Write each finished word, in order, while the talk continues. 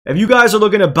If you guys are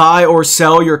looking to buy or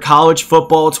sell your college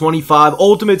football 25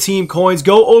 Ultimate Team coins,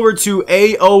 go over to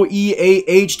aoeah.com.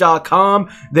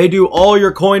 They do all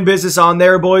your coin business on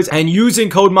there, boys. And using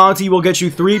code Monty will get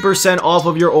you 3% off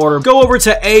of your order. Go over to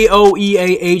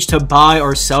aoeah to buy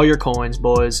or sell your coins,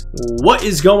 boys. What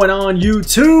is going on,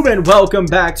 YouTube? And welcome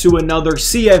back to another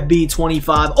CFB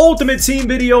 25 Ultimate Team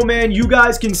video, man. You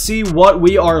guys can see what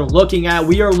we are looking at.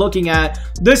 We are looking at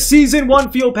the Season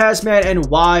 1 Field Pass, man. And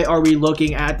why are we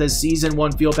looking at the Season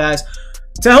 1 Field Pass?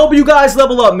 To help you guys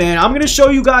level up, man. I'm going to show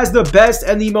you guys the best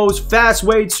and the most fast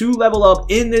way to level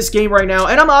up in this game right now.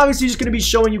 And I'm obviously just going to be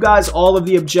showing you guys all of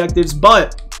the objectives,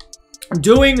 but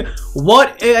doing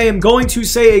what I am going to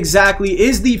say exactly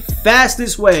is the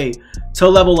fastest way to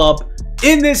level up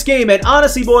in this game. And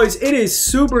honestly, boys, it is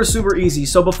super easy.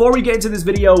 So before we get into this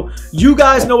video, you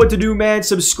guys know what to do, man.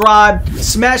 Subscribe,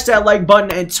 smash that like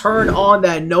button, and turn on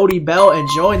that noti bell and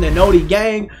join the noti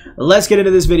gang. Let's get into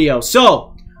this video.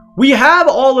 So we have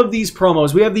all of these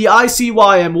promos. We have the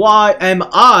ICYMI.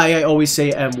 I always say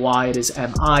MY. It is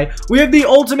MI. We have the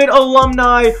Ultimate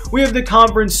Alumni. We have the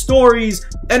Conference Stories.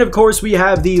 And of course, we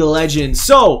have the Legends.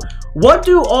 So what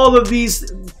do all of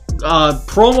these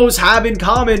promos have in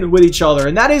common with each other?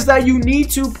 And that is that you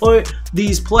need to put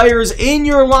these players in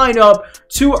your lineup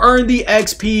to earn the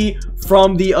XP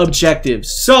from the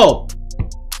objectives. So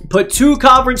put 2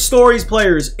 Conference Stories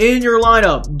players in your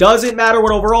lineup. Doesn't matter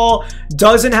what overall.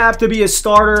 Doesn't have to be a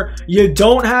starter. You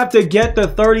don't have to get the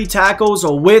 30 tackles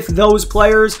with those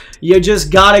players. You just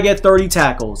gotta get 30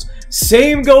 tackles.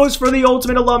 Same goes for the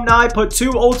Ultimate Alumni. Put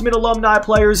 2 Ultimate Alumni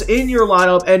players in your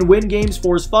lineup and win games,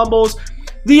 force fumbles.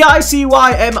 The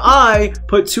ICYMI,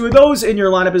 put 2 of those in your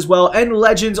lineup as well. And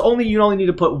Legends, you only need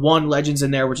to put 1 Legends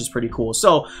in there, which is pretty cool.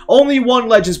 So, only 1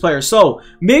 Legends player. So,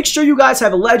 make sure you guys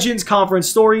have Legends, Conference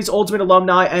Stories, Ultimate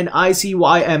Alumni, and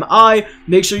ICYMI.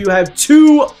 Make sure you have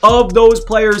 2 of those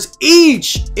players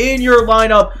each in your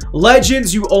lineup.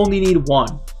 Legends, you only need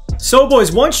 1. So,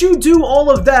 boys, once you do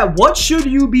all of that, what should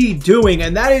you be doing?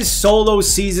 And that is solo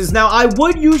seasons. Now, I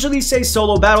would usually say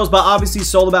solo battles, but obviously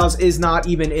solo battles is not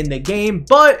even in the game.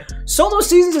 But solo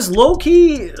seasons is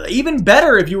low-key even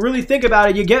better if you really think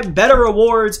about it. You get better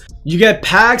rewards. You get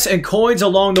packs and coins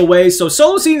along the way. So,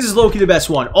 solo seasons is low-key the best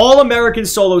one. All-American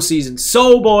solo seasons.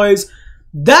 So, boys,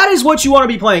 that is what you want to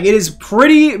be playing. It is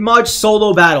pretty much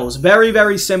solo battles.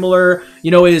 Very similar. You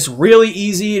know, it is really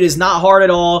easy. It is not hard at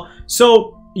all.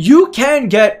 So you can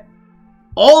get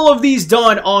all of these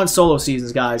done on solo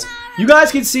seasons, guys. You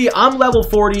guys can see I'm level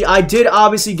 40. I did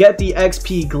obviously get the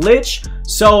XP glitch,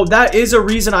 so that is a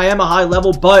reason I am a high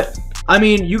level. But I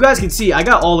mean, you guys can see I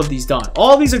got all of these done.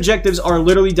 All these objectives are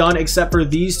literally done except for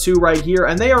these 2 right here,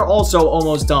 and they are also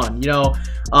almost done. You know,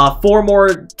 4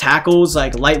 more tackles,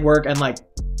 like light work, and like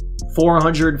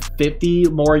 450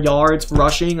 more yards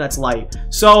rushing. That's light.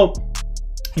 So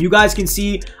you guys can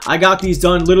see I got these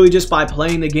done literally just by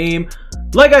playing the game.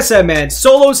 Like I said, man,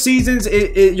 solo seasons,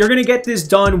 you're going to get this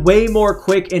done way more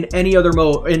quick in any other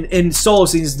mode, in solo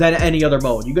seasons than any other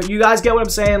mode. You guys get what I'm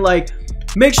saying? Like,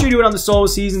 make sure you do it on the solo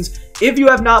seasons. If you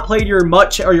have not played your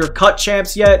MUT or your cut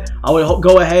champs yet, I would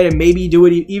go ahead and maybe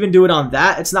even do it on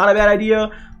that. It's not a bad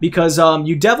idea, because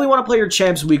you definitely want to play your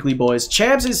champs weekly, boys.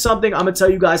 Champs is something I'm going to tell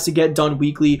you guys to get done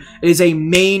weekly. It is a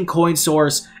main coin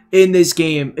source in this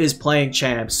game, is playing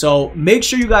champs. So make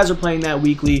sure you guys are playing that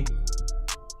weekly.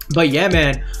 But yeah,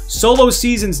 man, solo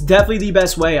seasons definitely the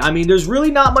best way. I mean, there's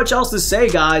really not much else to say,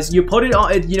 guys. You put it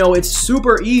on, you know, it's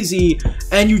super easy,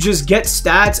 and you just get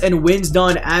stats and wins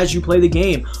done as you play the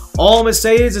game. All I'm gonna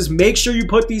say is make sure you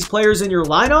put these players in your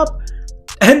lineup,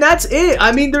 and that's it.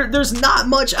 I mean, there's not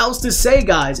much else to say,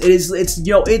 guys. It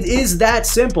is that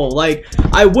simple. Like,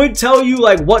 I would tell you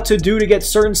like what to do to get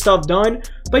certain stuff done,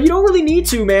 but you don't really need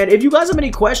to, man. If you guys have any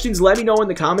questions, let me know in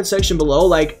the comment section below,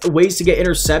 like ways to get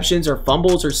interceptions or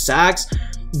fumbles or sacks.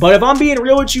 But if I'm being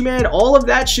real with you, man, all of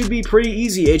that should be pretty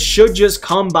easy. It should just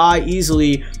come by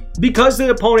easily because the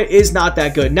opponent is not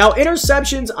that good. Now,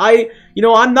 interceptions,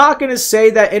 I'm not going to say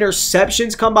that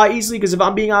interceptions come by easily, because if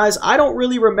I'm being honest, I don't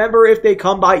really remember if they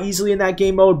come by easily in that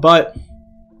game mode. But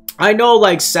I know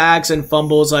like sacks and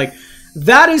fumbles, like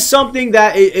that is something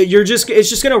that it's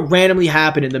just going to randomly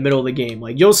happen in the middle of the game.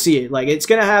 Like, you'll see it. Like, it's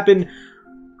going to happen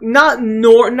not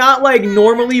like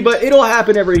normally, but it'll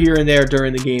happen every here and there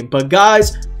during the game. But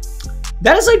guys,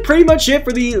 that is like pretty much it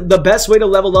for the best way to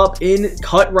level up in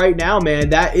cut right now, man.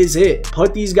 That is it.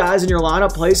 Put these guys in your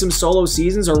lineup, play some solo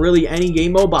seasons, or really any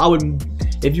game mode. But I would,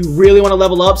 if you really want to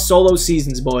level up, solo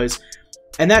seasons, boys.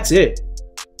 And that's it.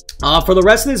 For the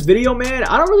rest of this video, man,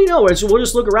 I don't really know. We'll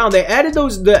just look around. They added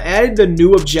the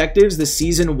new objectives, the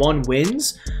Season 1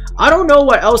 wins. I don't know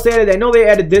what else they added. I know they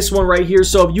added this one right here.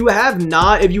 So if you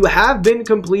have been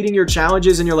completing your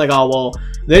challenges and you're like, oh, well,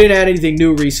 they didn't add anything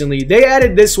new recently. They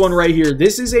added this one right here.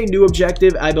 This is a new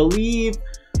objective. I believe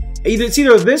it's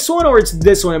either this one or it's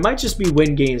this one. It might just be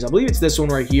win games. I believe it's this one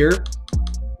right here.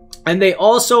 And they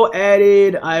also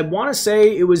added, I want to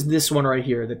say it was this one right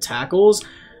here, the tackles.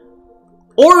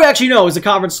 Or actually, no, it was the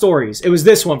conference stories. It was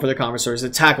this one for the conference stories, the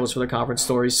tackles for the conference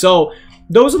stories. So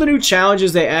those are the new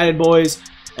challenges they added, boys.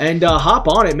 And hop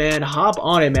on it, man. Hop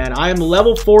on it, man. I am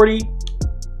level 40.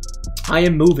 I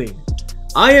am moving.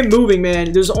 I am moving,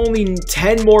 man. There's only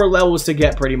 10 more levels to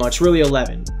get, pretty much. Really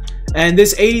 11. And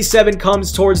this 87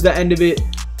 comes towards the end of it.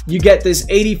 You get this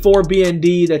 84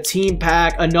 BND, the team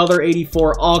pack, another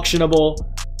 84 auctionable.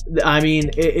 I mean,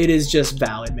 it is just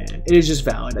valid, man. It is just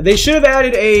valid. They should have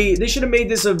added they should have made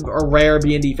this a rare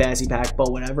BND fantasy pack,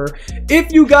 but whatever.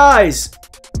 If you guys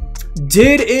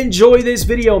did enjoy this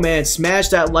video, man, smash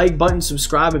that like button,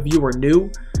 subscribe if you were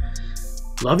new.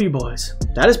 Love you, boys.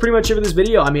 That is pretty much it for this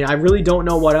video. I mean, I really don't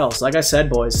know what else. Like I said,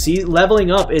 boys, see,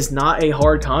 leveling up is not a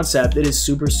hard concept. It is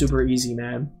super, super easy,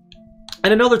 man.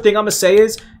 And another thing I'm going to say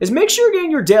is make sure you're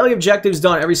getting your daily objectives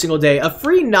done every single day. A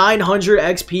free 900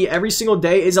 XP every single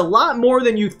day is a lot more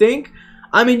than you think.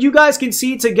 I mean, you guys can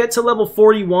see to get to level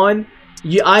 41,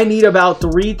 I need about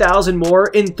 3,000 more.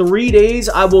 In 3 days,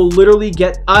 I will literally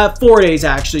get 4 days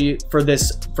actually for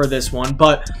this one.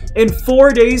 But in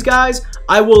 4 days, guys,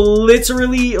 I will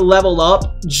literally level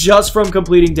up just from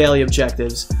completing daily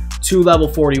objectives to level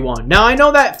 41. Now, I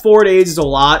know that 4 days is a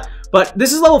lot, but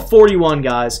this is level 41,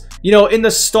 guys. You know, in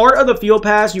the start of the field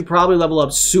pass, you probably level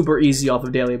up super easy off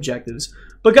of daily objectives.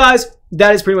 But guys,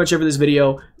 that is pretty much it for this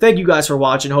video. Thank you guys for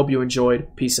watching. Hope you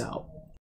enjoyed. Peace out.